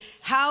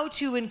how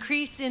to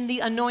increase in the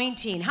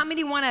anointing. How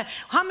many want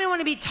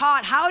to be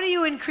taught? How do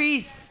you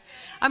increase?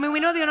 I mean,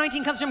 we know the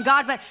anointing comes from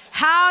God, but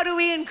how do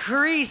we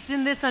increase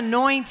in this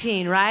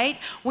anointing, right?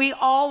 We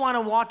all want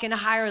to walk in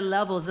higher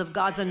levels of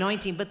God's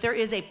anointing, but there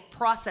is a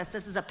process.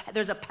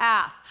 There's a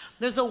path.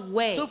 There's a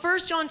way. So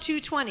 1 John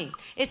 2:20,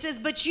 it says,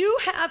 but you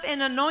have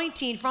an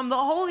anointing from the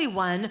Holy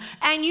One,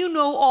 and you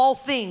know all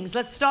things.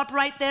 Let's stop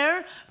right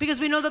there, because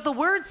we know that the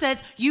word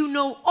says you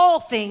know all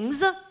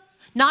things,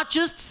 not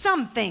just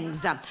some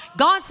things.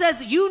 God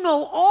says you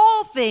know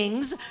all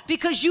things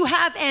because you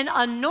have an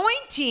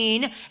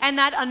anointing, and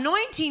that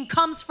anointing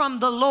comes from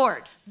the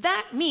Lord.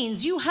 That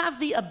means you have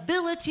the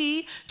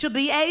ability to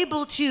be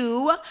able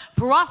to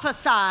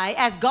prophesy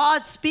as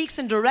God speaks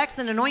and directs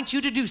and anoints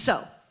you to do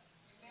so.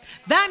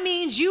 That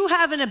means you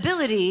have an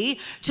ability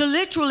to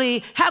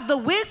literally have the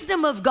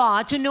wisdom of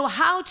God to know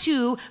how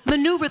to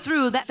maneuver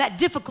through that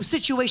difficult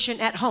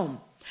situation at home.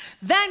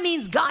 That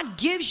means God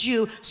gives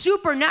you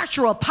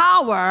supernatural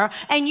power,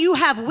 and you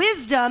have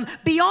wisdom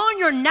beyond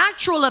your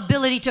natural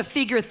ability to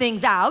figure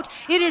things out.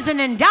 It is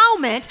an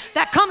endowment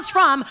that comes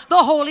from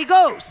the Holy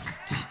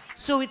Ghost.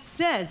 So it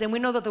says, and we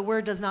know that the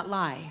word does not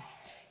lie.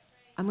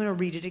 I'm going to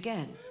read it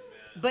again.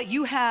 But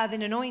you have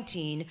an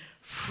anointing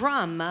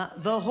from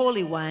the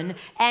Holy One,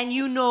 and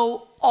you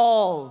know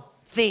all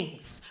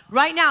things.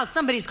 Right now,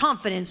 somebody's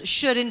confidence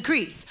should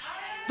increase.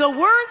 The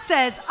word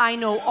says, I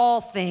know all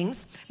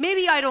things.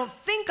 Maybe I don't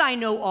think I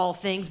know all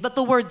things, but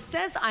the word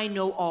says I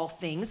know all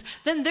things.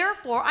 Then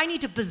therefore, I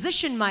need to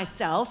position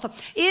myself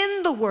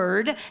in the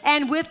word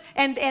and with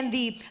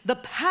the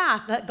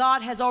path that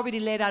God has already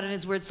laid out in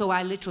his word, so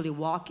I literally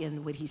walk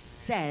in what he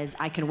says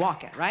I can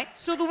walk in, right?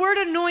 So the word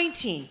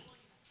anointing,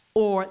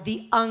 or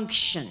the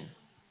unction.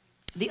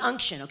 The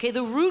unction, okay?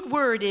 The root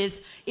word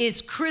is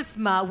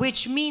charisma,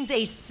 which means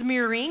a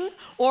smearing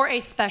or a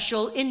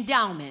special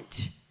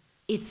endowment.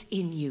 It's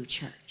in you,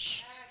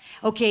 church.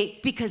 Okay,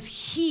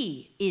 because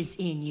he is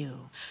in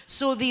you.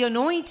 So the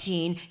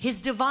anointing, his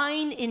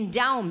divine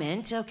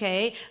endowment,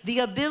 okay, the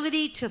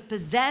ability to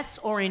possess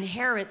or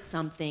inherit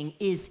something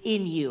is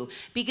in you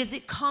because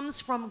it comes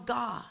from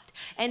God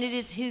and it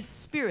is his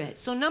spirit.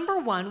 So number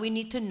one, we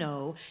need to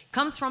know, it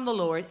comes from the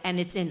Lord and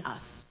it's in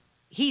us.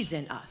 He's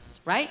in us,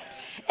 right?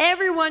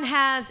 Everyone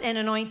has an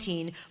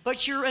anointing,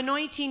 but your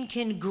anointing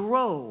can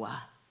grow.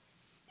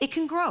 It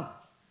can grow.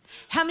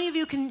 How many of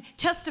you can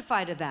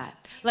testify to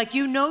that? Like,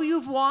 you know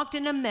you've walked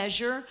in a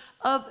measure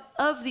of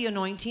the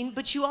anointing,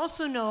 but you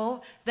also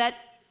know that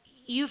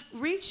you've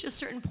reached a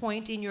certain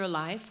point in your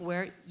life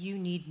where you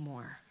need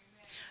more.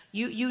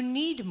 You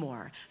need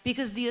more,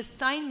 because the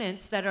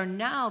assignments that are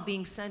now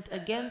being sent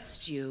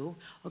against you,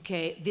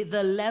 okay,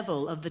 the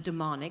level of the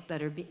demonic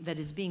that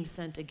is being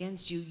sent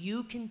against you,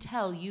 you can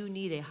tell you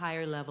need a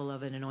higher level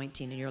of an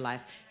anointing in your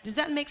life. Does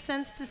that make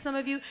sense to some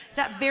of you? Is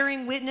that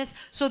bearing witness?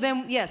 So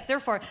then, yes,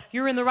 therefore,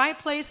 you're in the right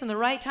place in the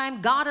right time.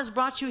 God has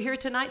brought you here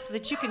tonight so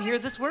that you can hear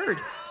this word.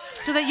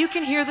 So that you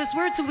can hear this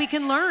word so we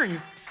can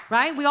learn,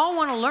 right? We all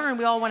want to learn.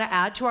 We all want to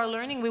add to our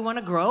learning. We want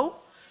to grow.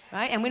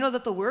 Right? And we know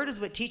that the word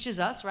is what teaches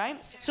us, right?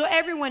 So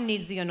everyone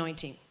needs the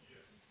anointing.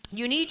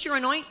 You need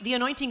the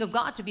anointing of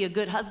God to be a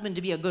good husband,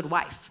 to be a good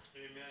wife.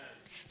 Amen.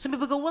 Some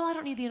people go, well, I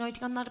don't need the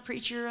anointing. I'm not a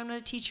preacher. I'm not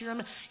a teacher.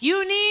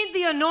 You need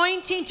the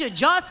anointing to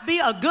just be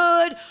a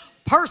good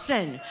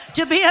person,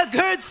 to be a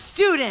good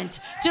student,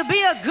 to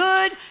be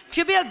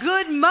a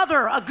good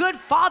mother, a good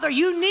father.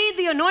 You need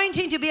the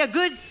anointing to be a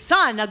good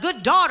son, a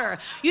good daughter.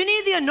 You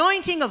need the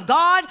anointing of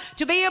God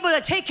to be able to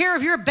take care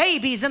of your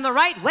babies in the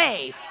right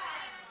way.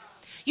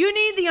 You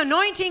need the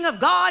anointing of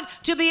God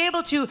to be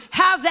able to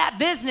have that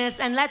business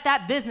and let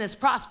that business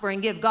prosper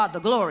and give God the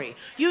glory.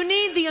 You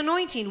need the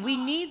anointing. We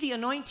need the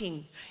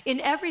anointing in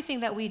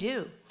everything that we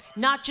do.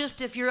 Not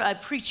just if you're a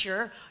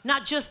preacher,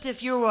 not just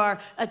if you are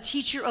a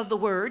teacher of the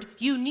word.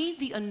 You need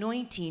the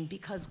anointing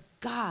because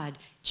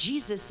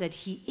Jesus said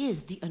he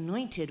is the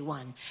anointed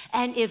one.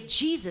 And if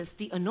Jesus,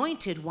 the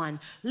anointed one,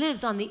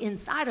 lives on the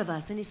inside of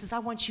us, and he says, I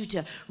want you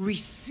to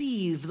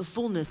receive the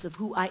fullness of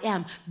who I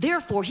am.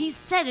 Therefore, he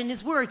said in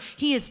his word,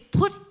 he has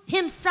put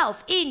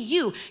himself in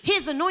you,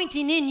 his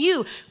anointing in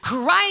you,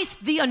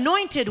 Christ, the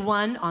anointed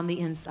one, on the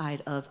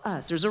inside of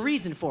us. There's a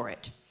reason for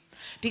it.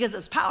 Because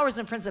there's powers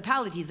and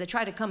principalities that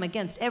try to come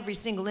against every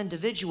single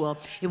individual.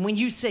 And when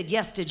you said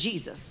yes to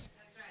Jesus,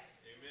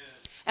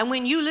 and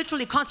when you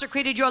literally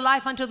consecrated your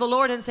life unto the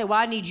Lord and say, well,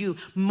 I need you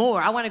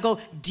more. I want to go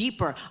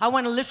deeper. I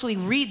want to literally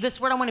read this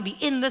word. I want to be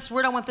in this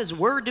word. I want this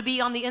word to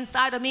be on the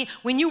inside of me.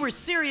 When you were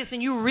serious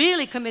and you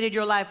really committed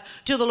your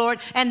life to the Lord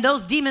and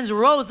those demons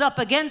rose up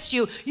against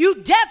you,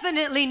 you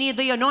definitely need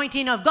the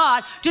anointing of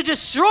God to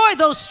destroy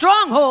those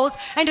strongholds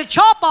and to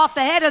chop off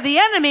the head of the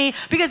enemy,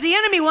 because the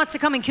enemy wants to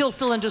come and kill,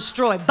 steal, and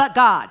destroy. But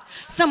God.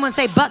 Someone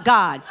say, but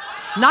God.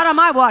 Not on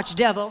my watch,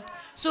 devil.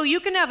 So you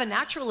can have a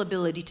natural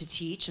ability to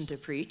teach and to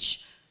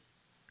preach.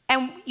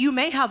 And you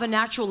may have a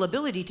natural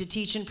ability to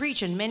teach and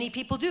preach, and many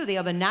people do. They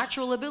have a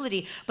natural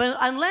ability. But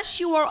unless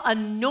you are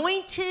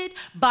anointed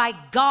by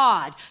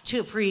God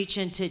to preach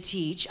and to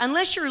teach,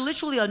 unless you're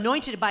literally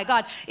anointed by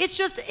God, it's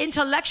just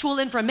intellectual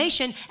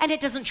information, and it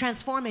doesn't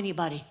transform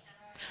anybody.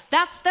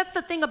 That's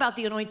the thing about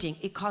the anointing.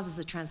 It causes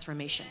a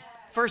transformation,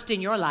 first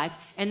in your life,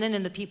 and then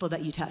in the people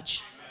that you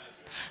touch.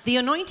 The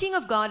anointing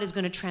of God is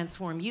going to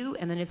transform you,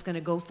 and then it's going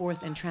to go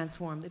forth and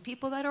transform the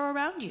people that are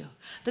around you,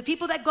 the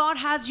people that God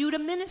has you to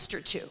minister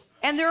to.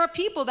 And there are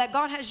people that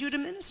God has you to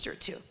minister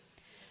to.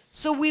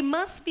 So we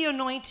must be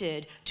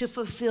anointed to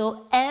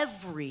fulfill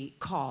every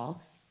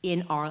call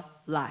in our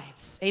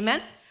lives.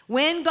 Amen?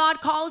 When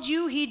God called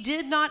you, he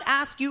did not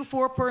ask you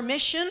for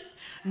permission,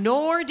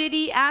 nor did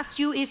he ask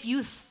you if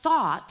you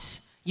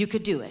thought you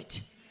could do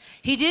it.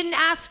 He didn't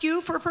ask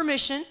you for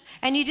permission,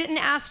 and he didn't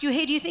ask you,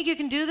 hey, do you think you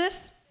can do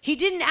this? He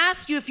didn't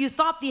ask you if you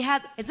thought you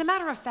had. As a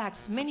matter of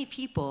fact, many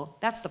people,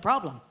 that's the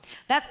problem.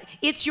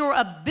 It's your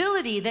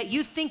ability that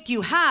you think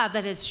you have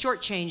that has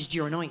shortchanged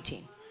your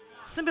anointing.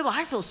 Some people,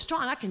 I feel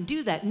strong, I can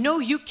do that. No,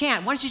 you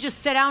can't. Why don't you just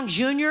sit down,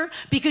 Junior?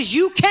 Because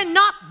you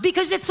cannot,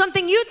 because it's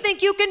something you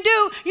think you can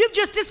do, you've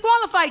just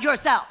disqualified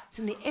yourself. It's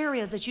in the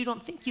areas that you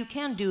don't think you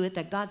can do it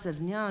that God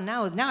says, no,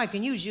 now I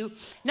can use you.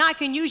 Now I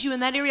can use you in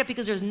that area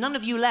because there's none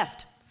of you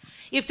left.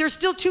 If there's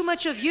still too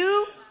much of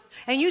you,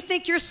 and you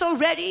think you're so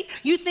ready,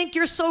 you think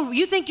you're so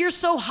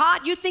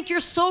hot, you think you're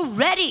so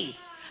ready.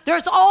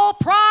 There's all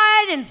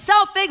pride and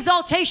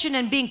self-exaltation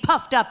and being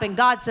puffed up, and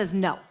God says,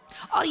 no.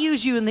 I'll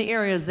use you in the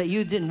areas that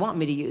you didn't want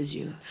me to use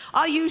you.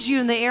 I'll use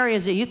you in the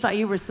areas that you thought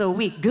you were so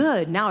weak.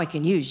 Good, now I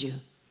can use you.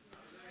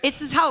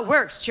 This is how it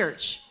works,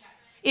 church.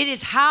 It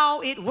is how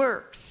it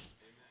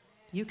works.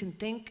 You can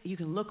think, you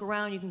can look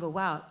around, you can go,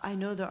 wow, I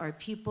know there are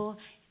people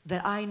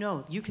that I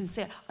know, you can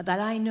say that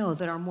I know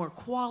that are more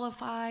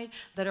qualified,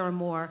 that are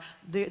more,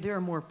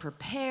 they're more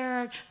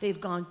prepared,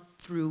 they've gone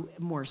through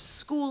more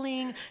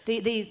schooling,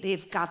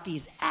 they've got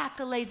these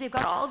accolades, they've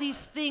got all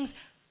these things.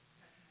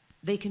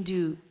 They can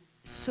do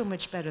so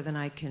much better than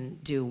I can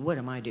do. What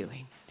am I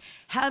doing?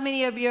 How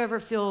many of you ever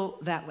feel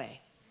that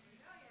way?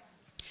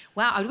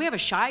 Wow, do we have a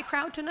shy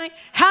crowd tonight?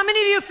 How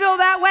many of you feel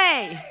that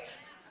way?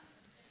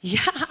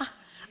 Yeah,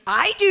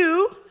 I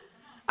do.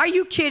 Are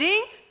you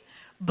kidding?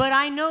 But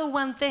I know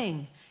one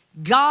thing.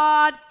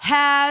 God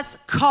has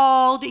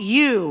called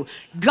you.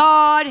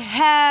 God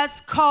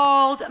has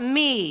called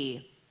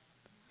me.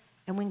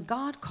 And when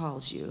God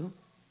calls you,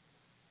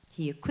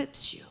 he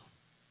equips you.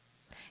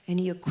 And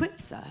he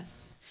equips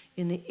us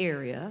in the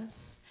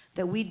areas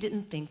that we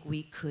didn't think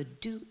we could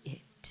do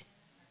it,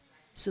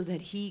 so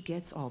that he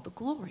gets all the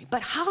glory.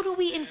 But how do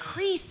we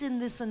increase in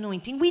this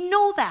anointing? We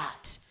know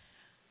that.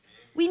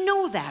 We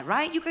know that,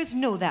 right? You guys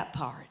know that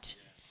part.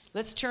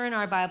 Let's turn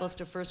our Bibles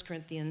to 1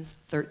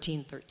 Corinthians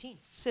 13:13. It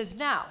says,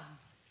 now,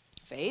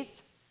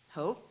 faith,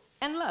 hope,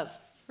 and love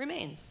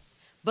remains.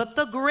 But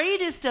the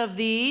greatest of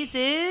these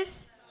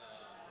is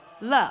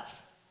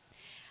love.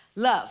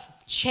 Love,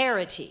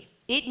 charity.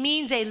 It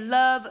means a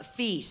love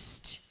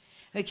feast,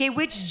 okay,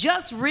 which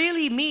just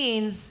really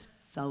means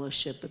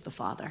fellowship with the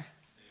Father.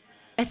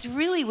 That's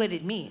really what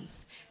it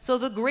means. So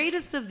the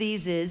greatest of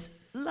these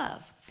is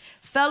love.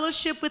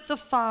 Fellowship with the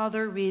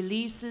Father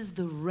releases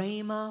the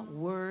Rhema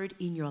word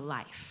in your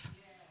life.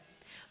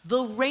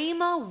 The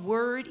Rhema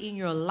word in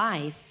your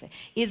life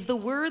is the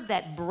word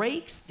that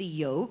breaks the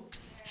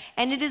yokes,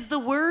 and it is the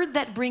word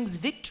that brings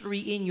victory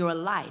in your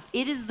life.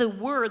 It is the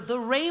word, the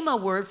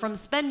Rhema word from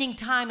spending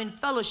time in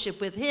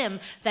fellowship with him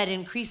that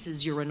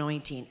increases your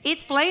anointing.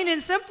 It's plain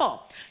and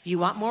simple. You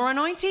want more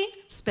anointing?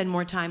 Spend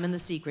more time in the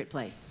secret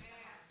place.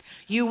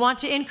 You want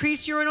to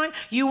increase your anointing?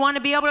 You want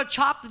to be able to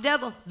chop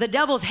the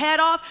devil's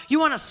head off? You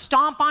want to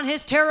stomp on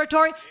his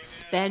territory?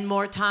 Spend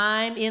more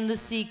time in the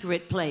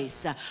secret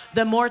place.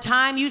 The more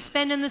time you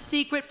spend in the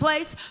secret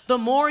place, the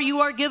more you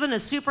are given a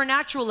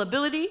supernatural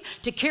ability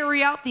to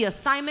carry out the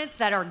assignments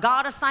that are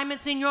God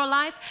assignments in your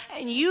life,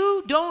 and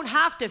you don't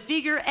have to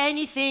figure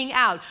anything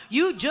out.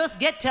 You just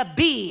get to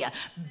be.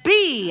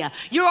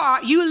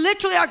 You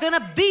literally are going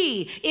to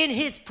be in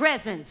his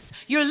presence.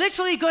 You're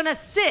literally going to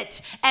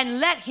sit and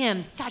let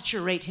him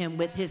saturate him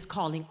with his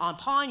calling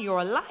upon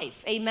your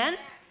life. Amen?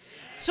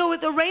 So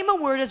the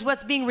Rhema word is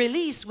what's being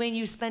released when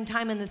you spend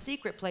time in the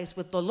secret place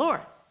with the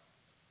Lord.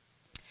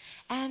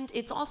 And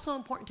it's also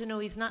important to know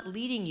he's not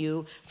leading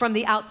you from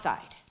the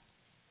outside.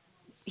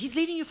 He's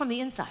leading you from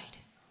the inside.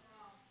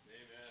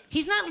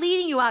 He's not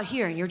leading you out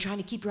here and you're trying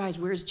to keep your eyes,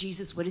 where's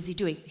Jesus? What is he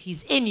doing?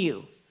 He's in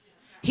you.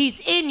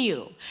 He's in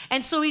you.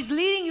 And so he's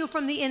leading you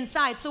from the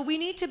inside. So we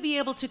need to be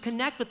able to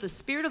connect with the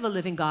Spirit of the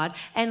living God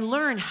and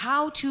learn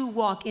how to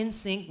walk in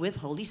sync with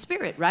Holy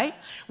Spirit, right?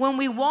 When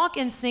we walk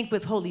in sync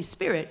with Holy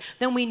Spirit,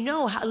 then we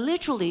know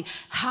literally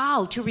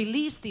how to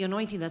release the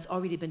anointing that's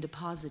already been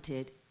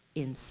deposited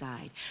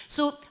inside.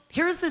 So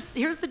Here's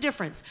the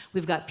difference.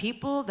 We've got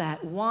people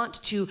that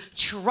want to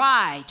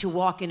try to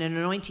walk in an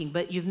anointing,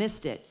 but you've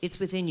missed it. It's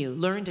within you.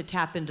 Learn to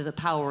tap into the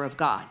power of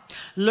God.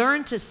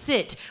 Learn to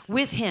sit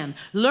with him.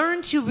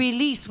 Learn to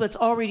release what's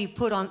already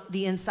put on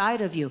the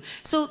inside of you.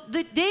 So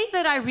the day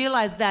that I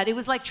realized that, it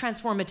was like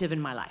transformative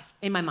in my life,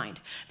 in my mind.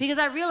 Because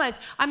I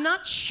realized I'm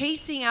not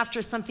chasing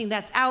after something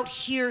that's out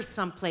here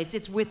someplace.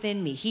 It's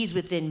within me. He's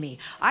within me.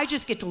 I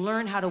just get to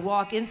learn how to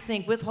walk in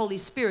sync with Holy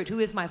Spirit, who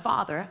is my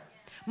Father.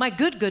 My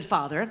good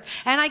Father,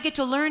 and I get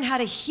to learn how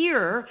to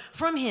hear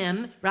from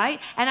him,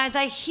 right? And as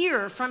I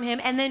hear from him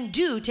and then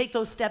take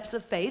those steps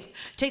of faith,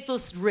 take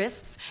those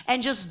risks,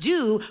 and just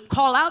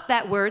call out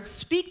that word,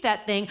 speak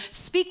that thing,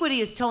 speak what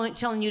he is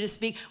telling you to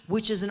speak,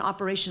 which is an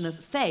operation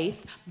of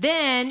faith,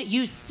 then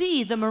you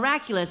see the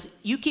miraculous.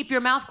 You keep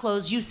your mouth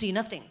closed, you see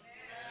nothing,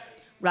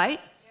 right?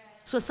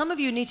 So some of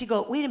you need to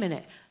go, wait a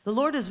minute. The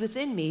Lord is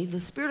within me. The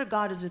Spirit of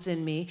God is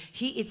within me.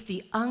 It's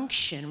the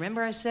unction.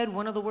 Remember I said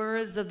one of the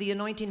words of the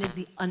anointing is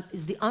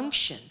the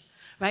unction,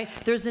 right?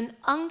 There's an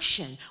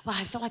unction. Well,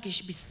 I feel like I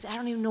should be, I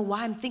don't even know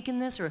why I'm thinking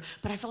this,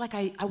 but I feel like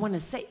I want to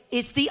say,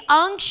 it's the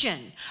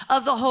unction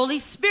of the Holy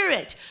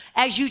Spirit.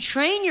 As you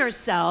train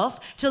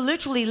yourself to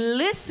literally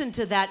listen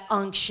to that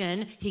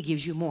unction, he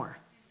gives you more.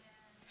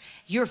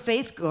 Your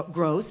faith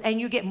grows and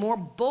you get more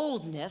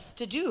boldness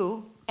to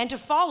do and to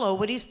follow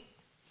what he's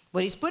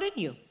put in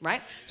you,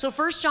 right? So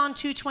 1 John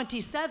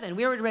 2:27,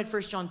 we already read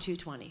 1 John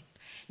 2:20.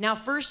 Now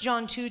 1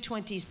 John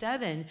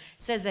 2:27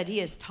 says that he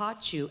has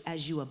taught you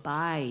as you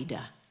abide,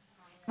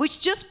 which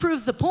just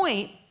proves the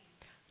point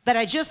that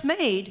I just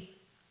made,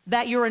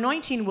 that your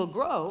anointing will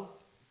grow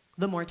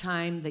the more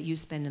time that you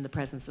spend in the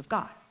presence of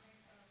God.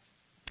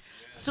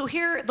 So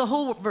here, the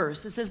whole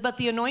verse, it says, but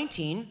the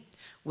anointing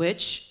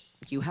which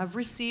you have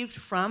received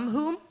from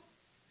whom?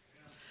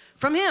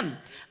 From him,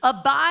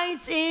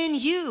 abides in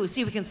you.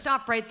 See, we can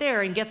stop right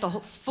there and get the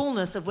whole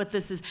fullness of what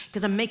this is,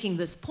 because I'm making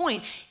this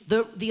point.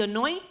 The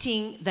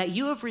anointing that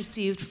you have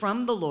received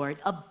from the Lord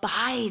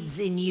abides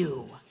in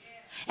you.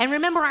 And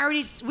remember,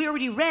 we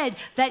already read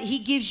that he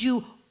gives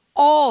you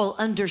all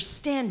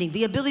understanding,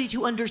 the ability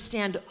to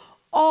understand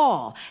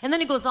all. And then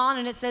it goes on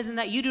and it says, in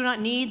that you do not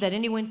need that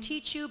anyone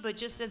teach you, but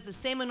just as the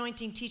same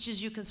anointing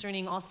teaches you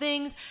concerning all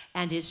things,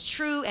 and is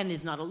true and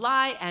is not a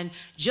lie, and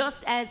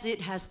just as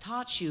it has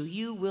taught you,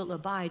 you will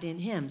abide in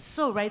him.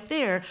 So right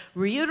there,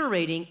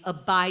 reiterating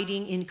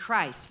abiding in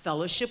Christ,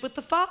 fellowship with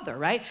the Father,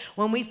 right?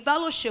 When we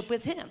fellowship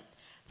with him.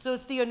 So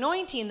it's the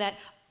anointing that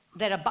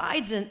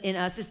abides in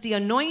us. It's the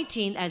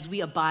anointing as we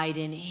abide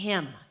in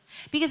him.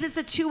 Because it's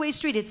a two-way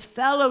street. It's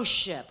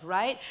fellowship,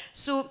 right?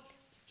 So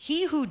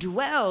he who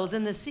dwells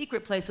in the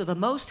secret place of the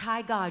Most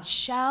High God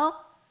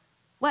shall,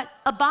 what?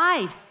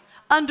 Abide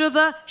under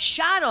the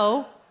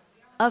shadow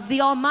of the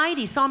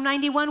Almighty. Psalm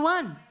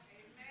 91:1.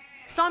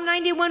 Psalm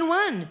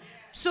 91:1.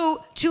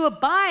 So to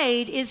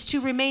abide is to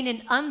remain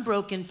in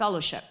unbroken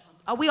fellowship.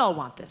 We all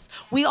want this.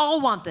 We all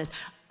want this.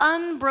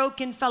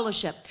 Unbroken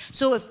fellowship.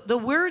 So if the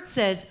word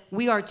says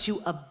we are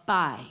to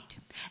abide,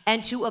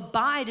 and to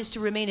abide is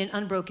to remain in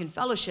unbroken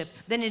fellowship,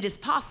 then it is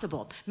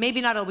possible. Maybe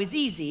not always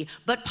easy,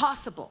 but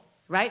possible.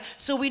 Right?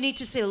 So we need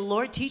to say,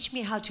 Lord, teach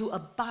me how to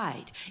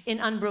abide in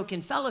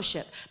unbroken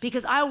fellowship,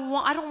 because I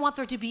don't want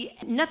there to be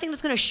nothing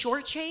that's going to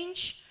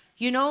shortchange,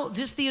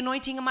 just the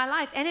anointing in my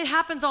life. And it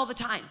happens all the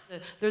time.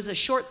 There's a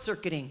short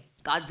circuiting.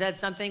 God said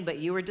something, but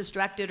you were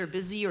distracted or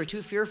busy or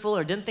too fearful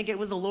or didn't think it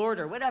was the Lord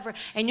or whatever,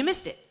 and you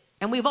missed it.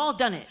 And we've all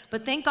done it.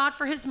 But thank God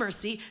for his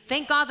mercy.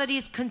 Thank God that he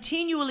is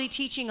continually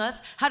teaching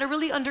us how to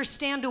really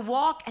understand to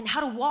walk, and how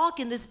to walk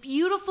in this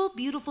beautiful,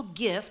 beautiful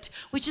gift,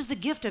 which is the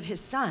gift of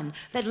his Son,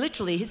 that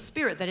literally his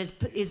Spirit that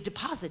is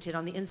deposited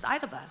on the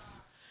inside of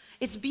us.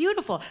 It's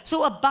beautiful.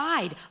 So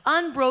abide,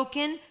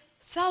 unbroken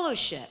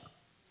fellowship.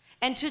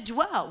 And to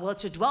dwell. Well,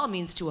 to dwell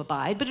means to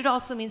abide, but it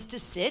also means to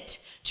sit,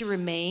 to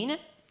remain,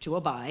 to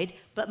abide.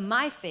 But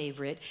my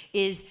favorite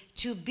is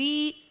to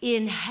be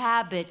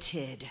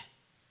inhabited.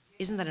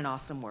 Isn't that an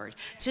awesome word?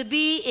 To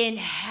be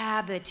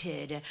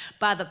inhabited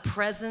by the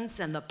presence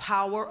and the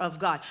power of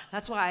God.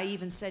 That's why I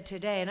even said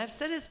today, and I've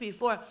said this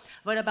before,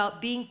 but about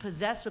being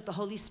possessed with the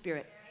Holy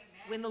Spirit.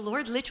 When the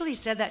Lord literally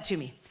said that to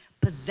me,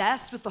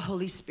 possessed with the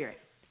Holy Spirit,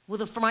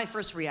 well, my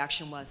first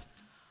reaction was,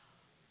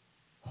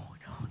 oh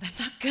no, that's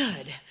not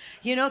good.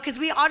 Because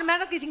we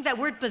automatically think that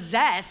word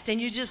possessed,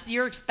 and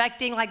you're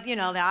expecting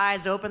the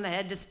eyes open, the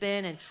head to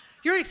spin, and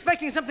you're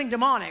expecting something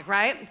demonic,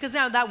 right? Because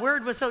now that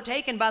word was so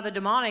taken by the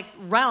demonic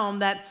realm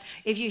that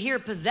if you hear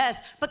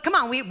possessed, but come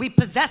on, we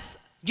possess.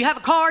 Do you have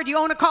a car? Do you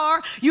own a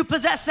car? You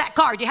possess that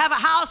car. Do you have a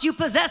house? You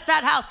possess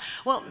that house.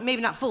 Well,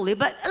 maybe not fully,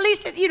 but at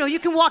least, you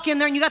can walk in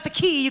there and you got the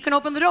key. You can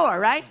open the door,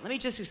 right? Let me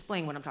just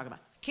explain what I'm talking about.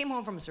 I came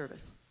home from a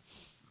service.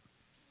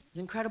 It was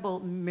an incredible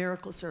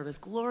miracle service,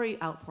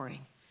 glory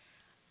outpouring.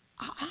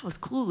 I was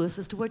clueless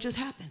as to what just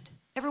happened.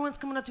 Everyone's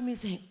coming up to me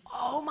saying,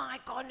 oh my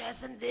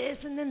goodness, and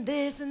this, and then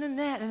this, and then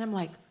that. And I'm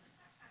like,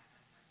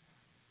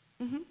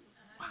 wow,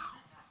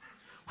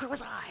 where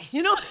was I?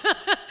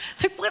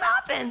 Like, what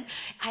happened?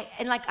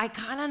 I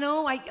kind of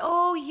know,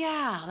 oh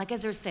yeah,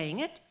 as they're saying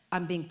it,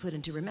 I'm being put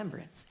into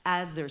remembrance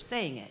as they're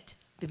saying it.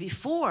 But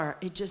before,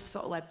 it just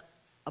felt like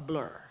a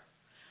blur.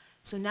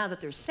 So now that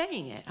they're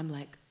saying it, I'm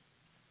like,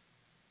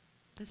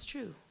 that's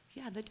true.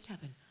 Yeah, that did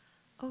happen.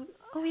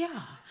 Oh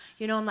yeah.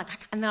 You know, I'm like,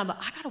 and then I'm like,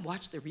 I gotta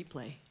watch the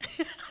replay.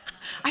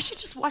 I should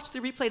just watch the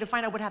replay to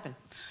find out what happened.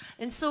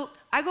 And so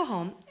I go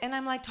home and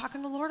I'm like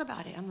talking to the Lord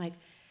about it. I'm like,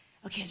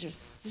 okay, this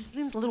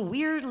seems a little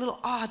weird, a little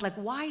odd. Like,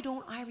 why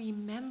don't I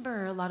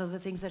remember a lot of the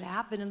things that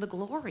happened in the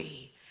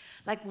glory?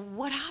 Like,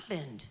 what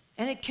happened?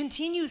 And it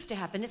continues to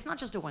happen. It's not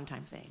just a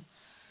one-time thing.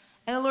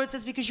 And the Lord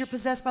says, because you're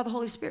possessed by the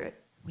Holy Spirit.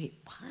 Wait,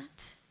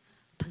 what?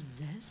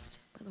 Possessed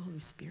by the Holy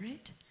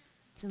Spirit?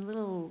 It's a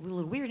little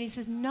weird. And he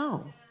says,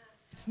 no.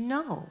 It's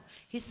no.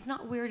 He says,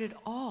 not weird at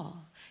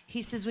all.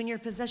 He says, when you're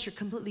possessed, you're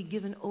completely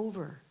given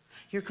over.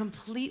 You're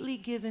completely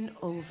given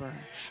over.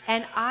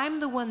 And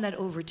I'm the one that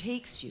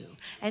overtakes you.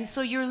 And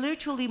so you're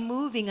literally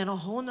moving in a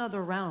whole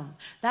nother realm.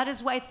 That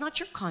is why it's not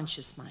your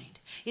conscious mind.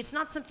 It's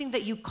not something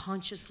that you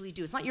consciously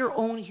do. It's not your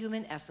own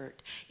human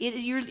effort.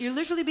 You're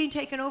literally being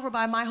taken over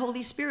by my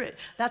Holy Spirit.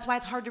 That's why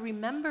it's hard to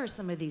remember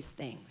some of these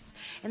things.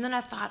 And then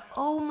I thought,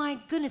 oh my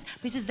goodness.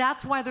 He says,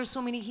 that's why there's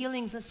so many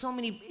healings and so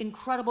many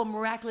incredible,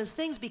 miraculous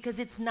things, because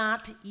it's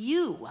not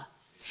you.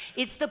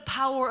 It's the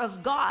power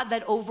of God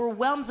that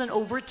overwhelms and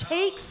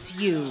overtakes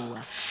you.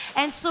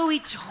 And so he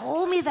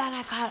told me that.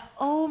 I thought,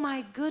 oh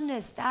my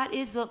goodness, that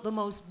is the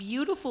most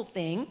beautiful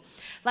thing.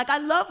 Like, I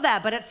love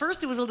that. But at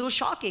first it was a little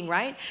shocking,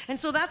 right? And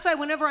so that's why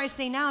whenever I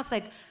say now, it's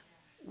like,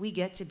 we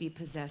get to be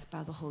possessed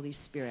by the Holy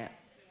Spirit.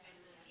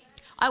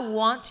 I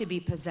want to be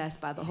possessed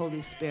by the Holy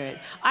Spirit.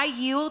 I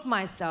yield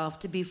myself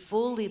to be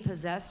fully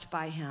possessed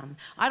by him.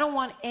 I don't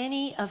want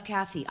any of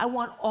Kathy. I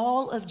want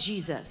all of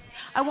Jesus.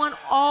 I want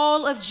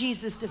all of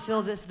Jesus to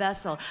fill this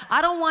vessel.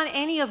 I don't want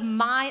any of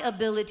my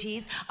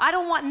abilities. I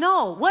don't want,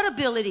 no, what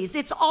abilities?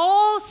 It's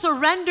all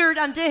surrendered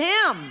unto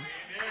him,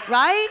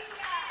 right?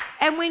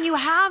 And when you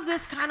have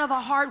this kind of a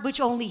heart,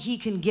 which only he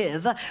can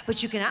give,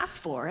 but you can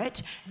ask for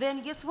it,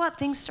 then guess what?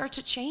 Things start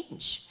to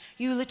change.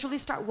 You literally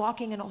start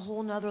walking in a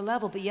whole nother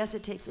level. But yes,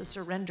 it takes a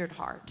surrendered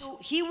heart. So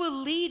he will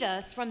lead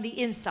us from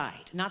the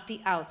inside, not the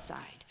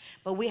outside.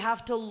 But we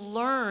have to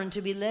learn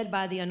to be led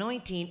by the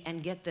anointing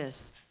and get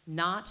this,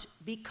 not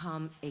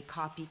become a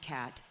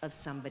copycat of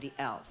somebody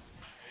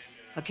else.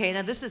 Okay,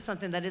 now this is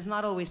something that is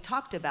not always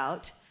talked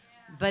about,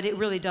 but it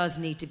really does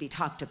need to be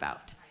talked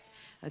about.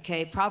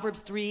 Okay,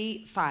 Proverbs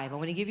 3:5. I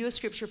want to give you a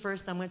scripture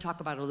first, then I'm going to talk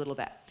about it a little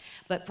bit.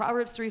 But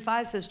Proverbs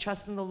 3:5 says,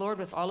 trust in the Lord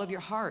with all of your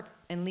heart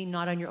and lean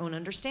not on your own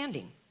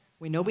understanding.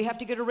 We know we have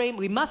to get a rhema,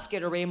 we must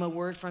get a rhema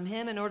word from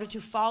him in order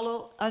to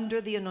follow under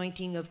the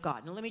anointing of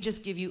God. Now let me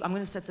just give you, I'm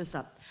going to set this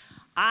up.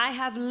 I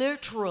have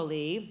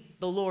literally,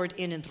 the Lord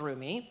in and through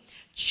me,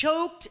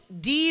 choked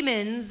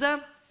demons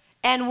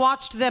and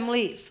watched them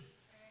leave.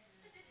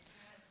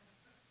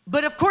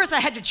 But of course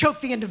I had to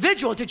choke the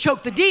individual to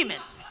choke the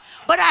demons.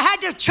 But I had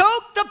to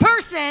choke the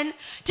person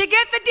to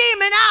get the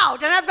demon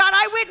out. And I've got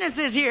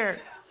eyewitnesses here.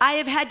 I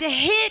have had to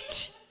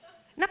hit,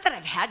 not that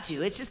I've had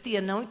to, it's just the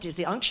anointing, it's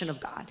the unction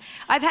of God.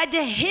 I've had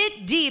to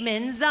hit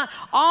demons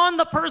on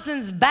the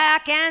person's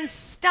back and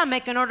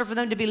stomach in order for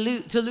them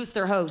to loose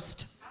their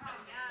host.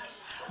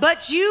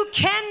 But you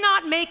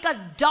cannot make a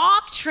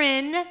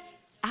doctrine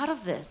out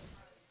of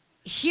this.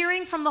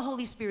 Hearing from the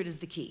Holy Spirit is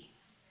the key.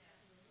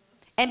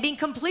 And being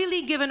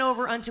completely given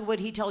over unto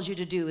what he tells you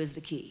to do is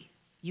the key.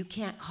 You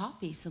can't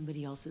copy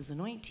somebody else's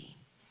anointing.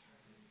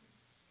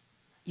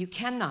 You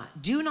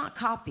cannot. Do not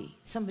copy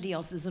somebody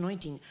else's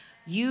anointing.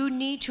 You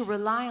need to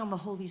rely on the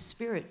Holy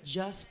Spirit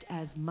just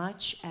as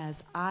much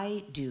as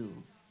I do.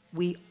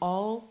 We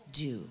all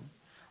do.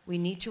 We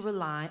need to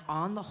rely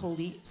on the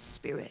Holy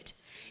Spirit.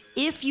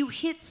 If you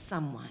hit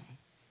someone,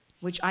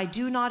 which I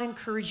do not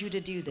encourage you to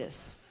do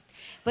this,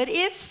 but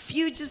if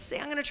you just say,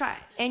 I'm going to try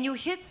it, and you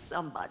hit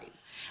somebody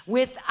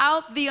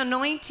without the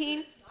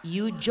anointing,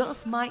 you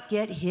just might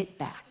get hit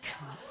back.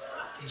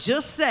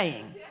 Just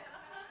saying.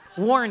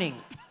 Warning.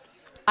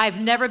 I've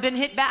never been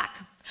hit back.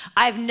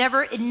 I've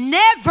never, in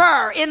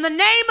the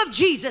name of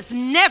Jesus,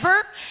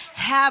 never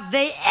have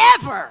they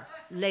ever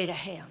laid a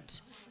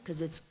hand.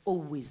 Because it's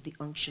always the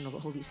unction of the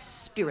Holy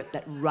Spirit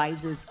that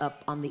rises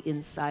up on the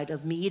inside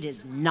of me. It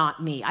is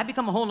not me. I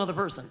become a whole nother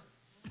person.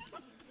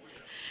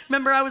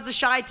 Remember I was the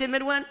shy,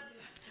 timid one?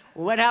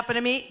 What happened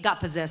to me? Got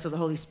possessed with the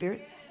Holy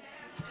Spirit.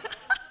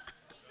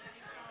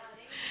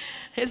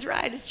 It's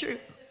right, it's true.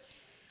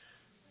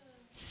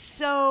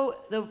 So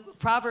the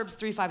Proverbs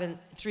 3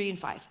 and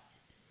 5.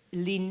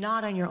 Lean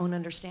not on your own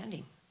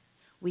understanding.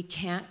 We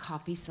can't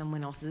copy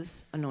someone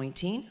else's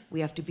anointing.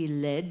 We have to be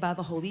led by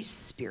the Holy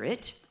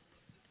Spirit.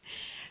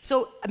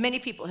 So many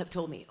people have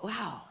told me,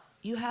 wow,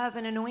 you have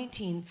an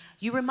anointing.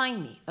 You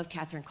remind me of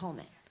Kathryn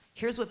Kuhlman.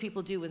 Here's what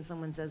people do when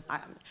someone says,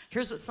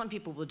 here's what some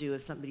people will do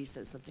if somebody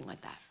says something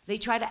like that. They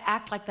try to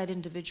act like that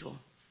individual.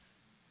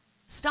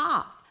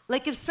 Stop.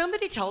 Like if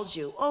somebody tells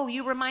you, oh,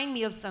 you remind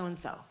me of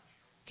so-and-so,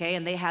 okay,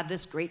 and they have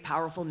this great,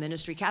 powerful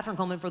ministry. Kathryn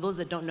Kuhlman, for those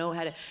that don't know,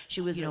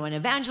 she was an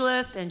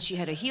evangelist, and she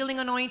had a healing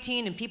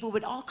anointing, and people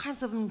would all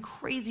kinds of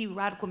crazy,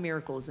 radical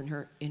miracles in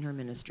her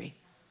ministry.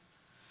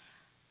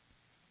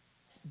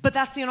 But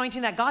that's the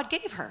anointing that God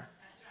gave her.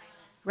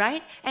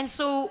 Right? And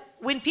so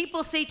when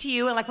people say to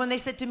you, and like when they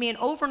said to me, and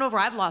over,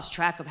 I've lost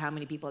track of how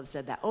many people have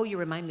said that. Oh, you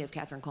remind me of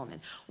Catherine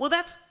Coleman. Well,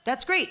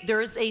 that's great.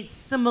 There is a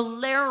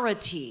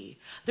similarity.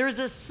 There's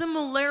a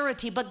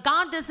similarity, but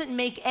God doesn't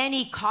make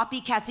any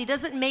copycats. He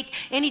doesn't make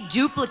any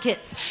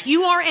duplicates.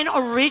 You are an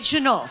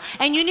original,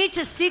 and you need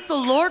to seek the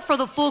Lord for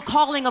the full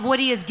calling of what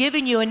he has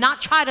given you and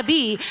not try to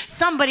be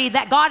somebody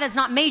that God has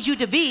not made you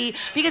to be,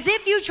 because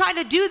if you try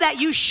to do that,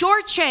 you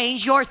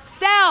shortchange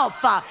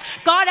yourself.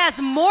 God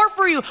has more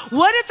for you.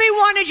 What if he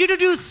wanted you to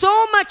do so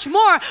much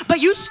more,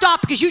 but you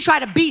stop because you try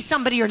to be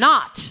somebody you're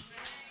not?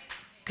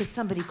 Because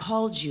somebody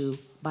called you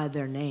by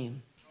their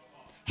name.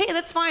 Hey,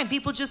 that's fine.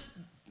 People just,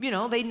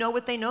 they know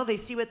what they know. They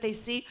see what they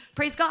see.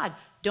 Praise God.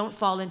 Don't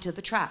fall into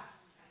the trap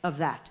of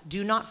that.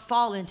 Do not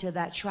fall into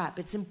that trap.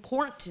 It's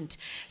important.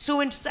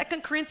 So in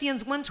 2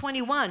 Corinthians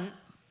 1:21,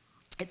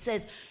 it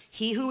says,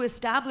 he who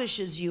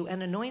establishes you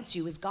and anoints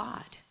you is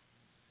God.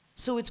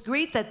 So it's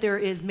great that there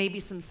is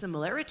maybe some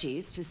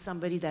similarities to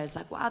somebody that is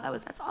like, wow,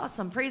 that's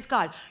awesome. Praise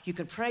God. You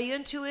can pray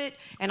into it.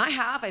 And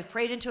I've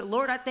prayed into it.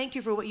 Lord, I thank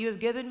you for what you have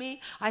given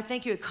me. I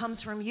thank you. It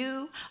comes from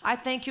you. I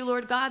thank you,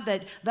 Lord God,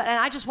 and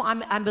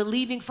I'm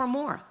believing for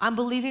more. I'm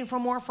believing for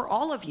more for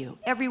all of you,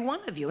 every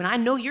one of you. And I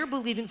know you're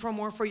believing for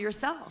more for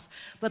yourself.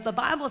 But the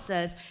Bible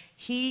says,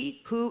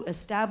 he who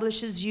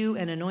establishes you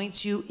and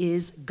anoints you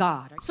is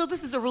God. So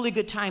this is a really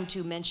good time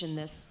to mention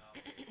this.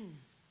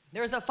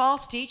 There's a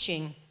false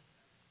teaching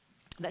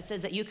that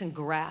says that you can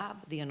grab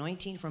the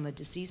anointing from a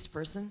deceased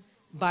person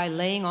by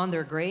laying on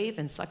their grave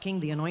and sucking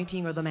the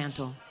anointing or the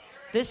mantle.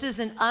 This is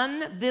an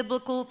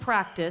unbiblical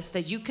practice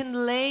that you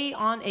can lay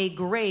on a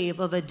grave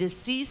of a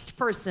deceased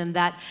person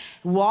that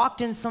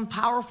walked in some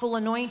powerful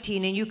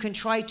anointing, and you can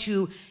try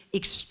to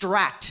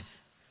extract,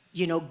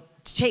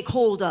 take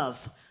hold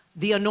of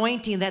the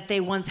anointing that they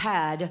once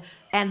had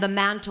and the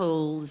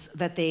mantles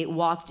that they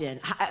walked in.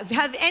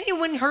 Have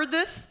anyone heard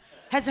this?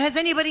 Has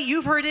anybody,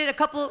 you've heard it, a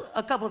couple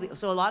of people.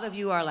 So a lot of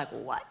you are like,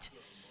 what?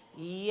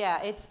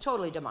 Yeah, it's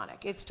totally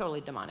demonic. It's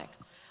totally demonic.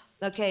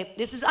 Okay,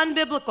 this is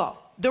unbiblical.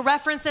 The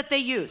reference that they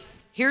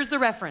use, here's the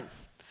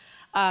reference.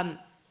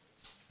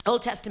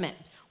 Old Testament,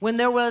 when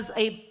there was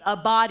a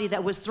body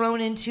that was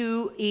thrown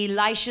into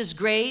Elisha's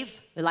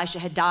grave, Elisha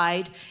had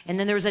died, and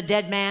then there was a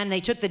dead man. They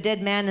took the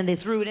dead man and they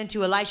threw it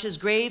into Elisha's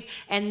grave,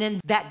 and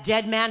then that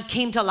dead man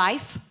came to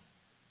life,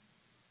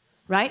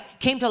 right?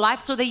 Came to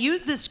life. So they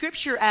use this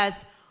scripture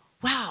as,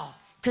 wow,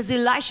 because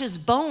Elisha's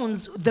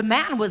bones, the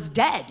man was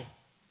dead.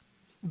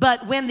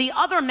 But when the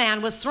other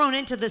man was thrown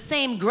into the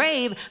same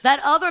grave, that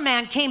other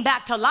man came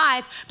back to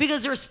life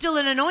because there's still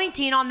an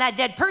anointing on that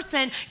dead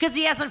person because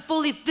he hasn't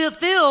fully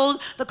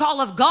fulfilled the call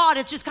of God.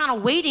 It's just kind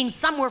of waiting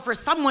somewhere for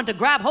someone to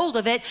grab hold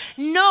of it.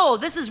 No,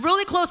 this is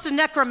really close to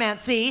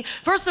necromancy.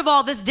 First of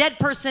all, this dead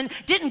person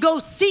didn't go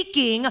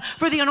seeking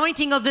for the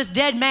anointing of this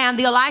dead man,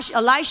 the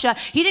Elisha.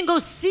 He didn't go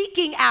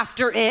seeking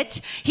after it.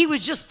 He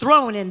was just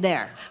thrown in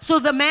there. So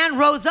the man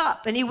rose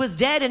up and he was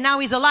dead and now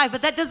he's alive.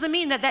 But that doesn't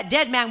mean that that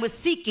dead man was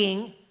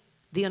seeking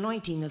the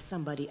anointing of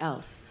somebody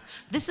else.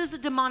 This is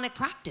a demonic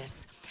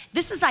practice.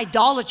 This is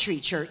idolatry,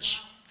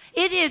 church.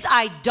 It is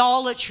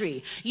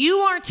idolatry. You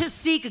are to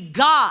seek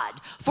God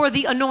for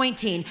the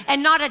anointing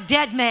and not a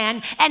dead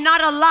man and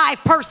not a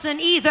live person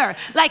either.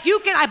 Like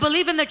I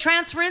believe in the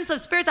transference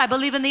of spirits. I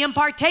believe in the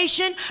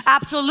impartation,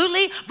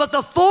 absolutely. But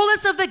the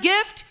fullness of the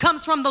gift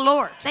comes from the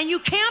Lord. And you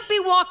can't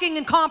be walking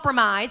in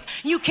compromise.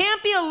 You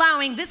can't be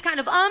allowing this kind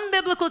of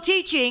unbiblical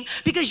teaching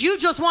because you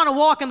just want to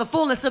walk in the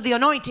fullness of the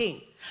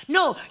anointing.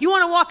 No, you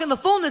want to walk in the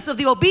fullness of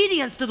the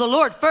obedience to the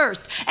Lord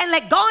first and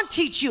let God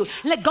teach you,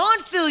 let God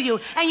fill you,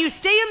 and you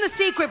stay in the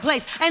secret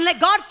place and let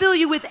God fill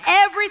you with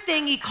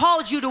everything he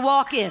called you to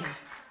walk in.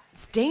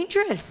 It's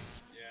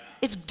dangerous.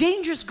 It's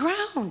dangerous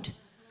ground.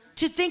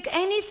 To think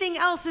anything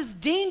else is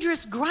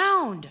dangerous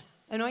ground.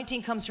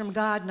 Anointing comes from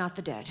God, not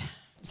the dead.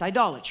 It's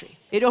idolatry.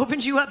 It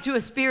opens you up to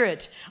a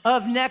spirit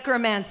of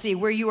necromancy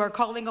where you are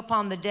calling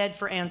upon the dead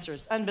for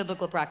answers.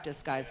 Unbiblical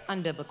practice, guys.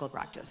 Unbiblical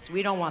practice.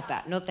 We don't want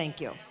that. No, thank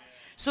you.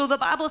 So the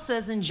Bible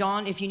says in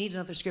John, if you need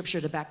another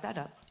scripture to back that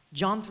up,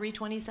 John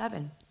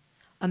 3:27,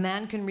 a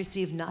man can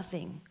receive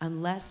nothing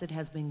unless it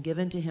has been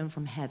given to him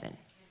from heaven.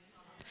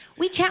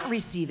 We can't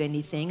receive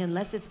anything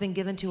unless it's been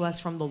given to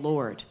us from the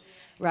Lord,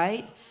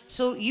 right?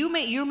 So you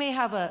may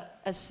have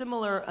a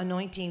similar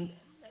anointing,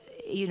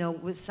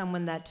 with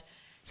someone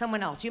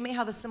else. You may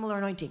have a similar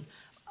anointing,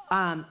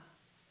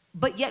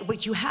 but yet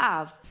what you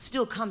have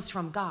still comes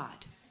from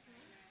God,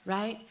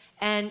 right?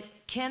 And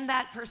can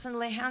that person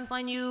lay hands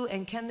on you,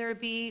 and can there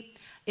be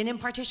an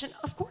impartation?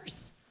 Of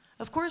course.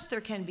 Of course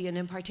there can be an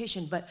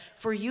impartation, but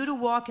for you to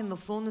walk in the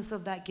fullness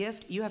of that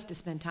gift, you have to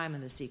spend time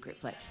in the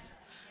secret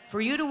place. For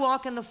you to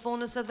walk in the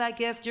fullness of that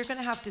gift, you're going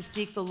to have to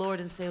seek the Lord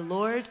and say,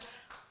 Lord,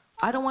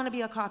 I don't want to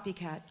be a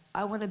copycat.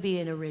 I want to be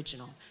an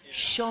original.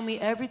 Show me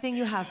everything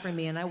you have for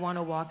me, and I want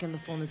to walk in the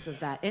fullness of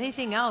that.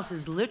 Anything else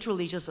is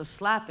literally just a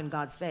slap in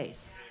God's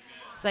face.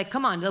 It's like,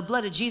 come on, the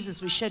blood of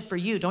Jesus was shed for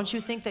you. Don't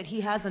you think that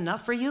he has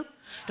enough for you?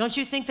 Don't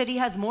you think that he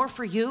has more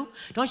for you?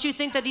 Don't you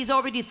think that he's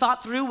already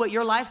thought through what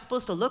your life's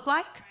supposed to look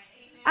like?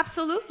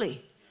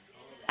 Absolutely.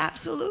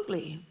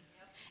 Absolutely.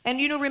 And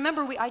you know,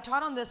 remember, I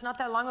taught on this not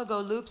that long ago,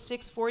 Luke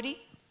 6:40.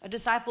 A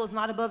disciple is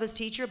not above his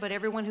teacher, but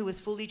everyone who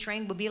is fully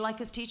trained will be like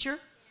his teacher.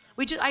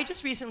 I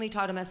just recently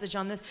taught a message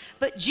on this.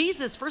 But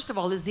Jesus, first of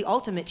all, is the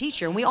ultimate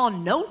teacher. And we all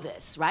know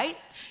this, right?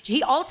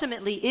 He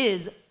ultimately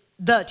is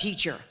the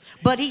teacher.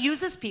 But he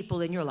uses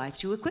people in your life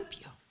to equip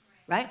you,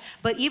 right?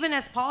 But even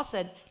as Paul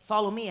said,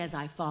 follow me as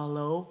I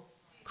follow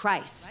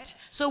Christ.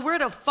 So we're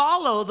to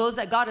follow those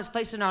that God has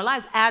placed in our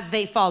lives as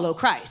they follow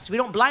Christ. We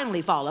don't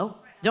blindly follow.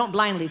 Don't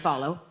blindly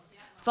follow.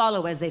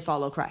 Follow as they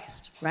follow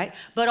Christ, right?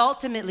 But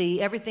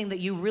ultimately, everything that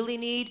you really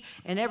need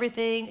and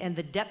everything and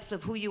the depths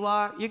of who you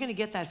are, you're going to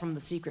get that from the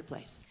secret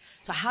place.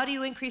 So how do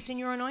you increase in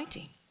your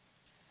anointing?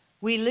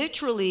 We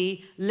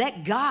literally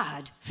let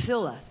God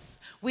fill us.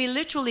 We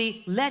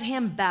literally let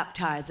him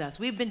baptize us.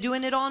 We've been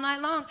doing it all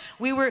night long.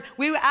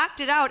 We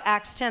acted out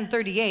Acts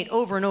 10:38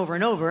 over and over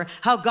and over,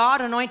 how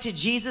God anointed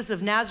Jesus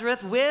of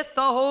Nazareth with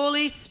the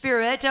Holy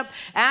Spirit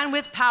and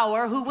with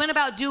power, who went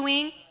about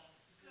doing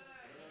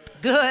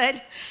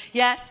good.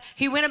 Yes,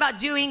 he went about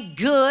doing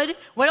good.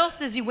 What else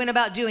does he went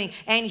about doing?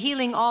 And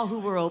healing all who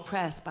were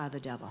oppressed by the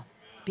devil.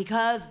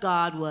 Because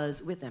God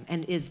was with him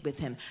and is with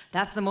him.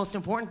 That's the most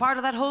important part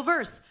of that whole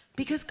verse.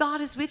 Because God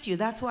is with you.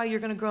 That's why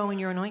you're going to grow in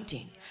your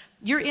anointing.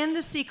 You're in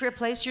the secret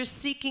place. You're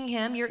seeking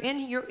him. You're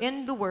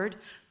in the word.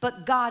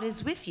 But God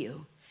is with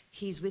you.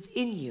 He's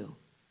within you.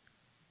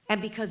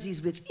 And because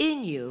he's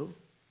within you,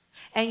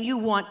 and you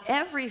want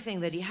everything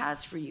that he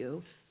has for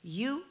you,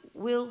 you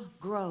will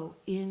grow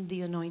in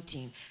the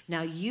anointing.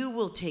 Now you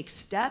will take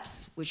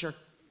steps,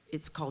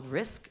 it's called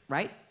risk,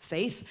 right?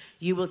 Faith.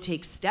 You will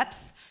take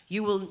steps.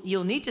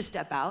 You'll need to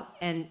step out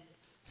and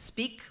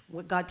speak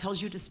what God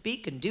tells you to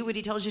speak and do what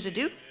he tells you to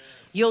do.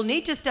 You'll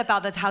need to step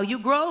out. That's how you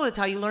grow. It's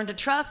how you learn to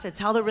trust. It's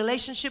how the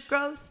relationship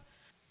grows.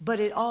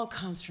 But it all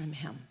comes from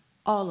him.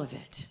 All of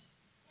it.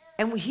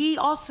 And he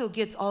also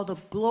gets all the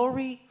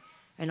glory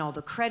and all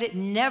the credit.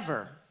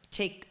 Never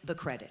take the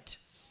credit.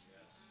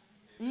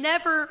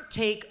 Never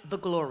take the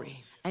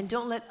glory. And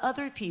don't let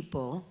other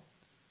people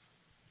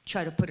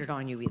try to put it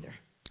on you either.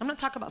 I'm not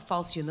talking about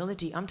false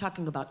humility. I'm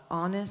talking about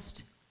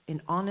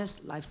an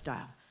honest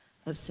lifestyle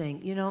of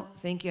saying, you know,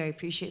 thank you, I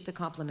appreciate the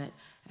compliment,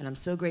 and I'm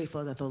so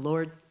grateful that the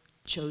Lord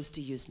chose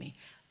to use me.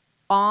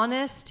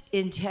 Honest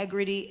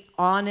integrity,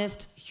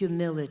 honest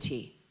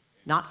humility,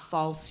 not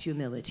false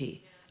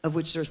humility, of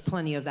which there's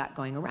plenty of that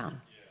going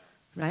around,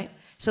 right?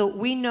 So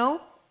we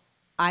know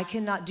I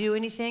cannot do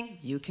anything,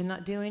 you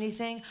cannot do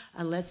anything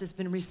unless it's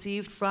been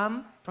received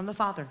from the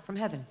Father, from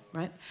heaven,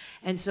 right?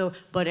 And so,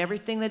 but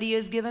everything that he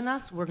has given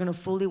us, we're going to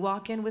fully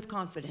walk in with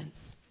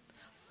confidence.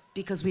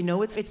 Because we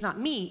know it's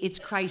not me, it's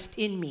Christ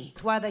in me.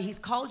 It's why that he's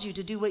called you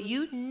to do what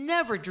you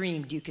never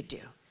dreamed you could do.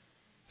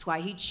 It's why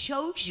he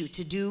chose you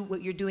to do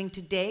what you're doing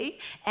today,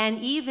 and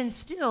even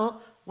still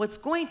what's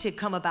going to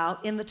come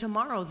about in the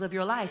tomorrows of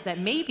your life that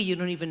maybe you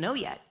don't even know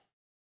yet.